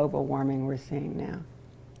global warming we're seeing now,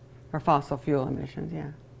 or fossil fuel emissions,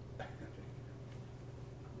 yeah. I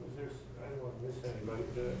don't want to miss anybody.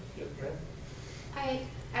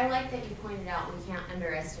 I like that you pointed out we can't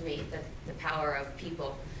underestimate the power of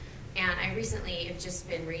people. And I recently have just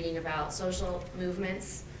been reading about social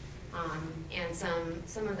movements and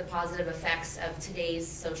some of the positive effects of today's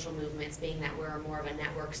social movements, being that we're more of a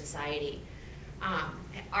network society.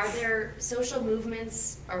 Are there social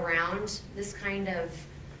movements around this kind of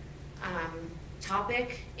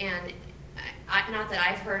topic? And not that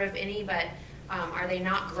I've heard of any, but are they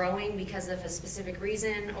not growing because of a specific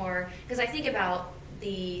reason? Or because I think about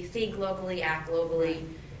the think locally, act globally,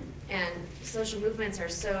 and social movements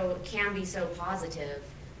can be so positive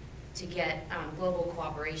to get global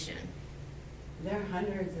cooperation. There are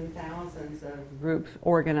hundreds and thousands of groups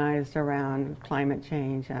organized around climate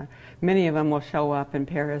change. Many of them will show up in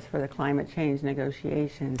Paris for the climate change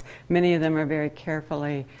negotiations. Many of them are very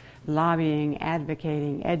carefully lobbying,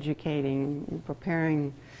 advocating, educating,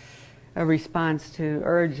 preparing a response to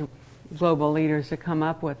urge global leaders to come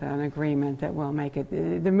up with an agreement that will make it.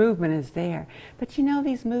 The movement is there. But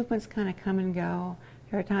these movements kind of come and go.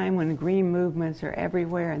 There are times when green movements are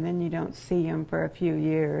everywhere, and then you don't see them for a few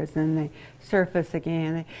years, and they surface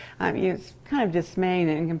again. It's kind of dismaying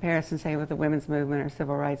in comparison, say, with the women's movement or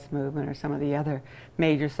civil rights movement or some of the other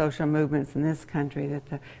major social movements in this country, that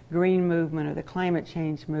the green movement or the climate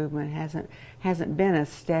change movement hasn't been a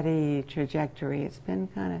steady trajectory. It's been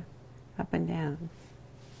kind of up and down.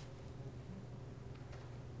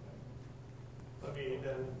 Let me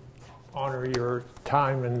then honor your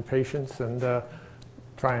time and patience and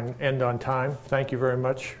try and end on time. Thank you very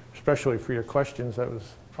much, especially for your questions. That was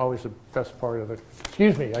always the best part of it.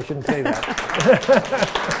 Excuse me, I shouldn't say that.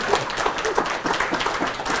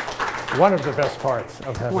 One of the best parts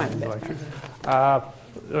of having these lectures.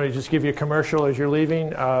 Let me just give you a commercial as you're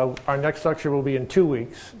leaving. Our next lecture will be in 2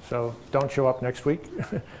 weeks, so don't show up next week.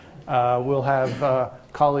 We'll have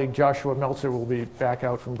colleague Joshua Meltzer will be back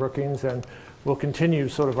out from Brookings, and we'll continue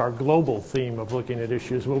sort of our global theme of looking at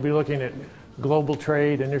issues. We'll be looking at global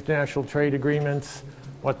trade and international trade agreements,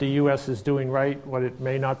 what the U.S. is doing right, what it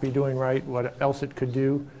may not be doing right, what else it could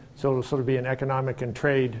do. So it'll sort of be an economic and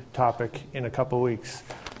trade topic in a couple of weeks.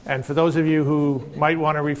 And for those of you who might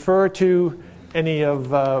want to refer to any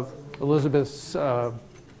of Elizabeth's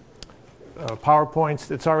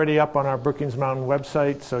PowerPoints, it's already up on our Brookings Mountain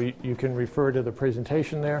website, so you can refer to the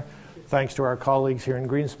presentation there. Thanks to our colleagues here in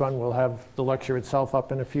Greenspun, we'll have the lecture itself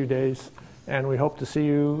up in a few days, and we hope to see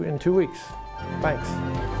you in 2 weeks. Thanks.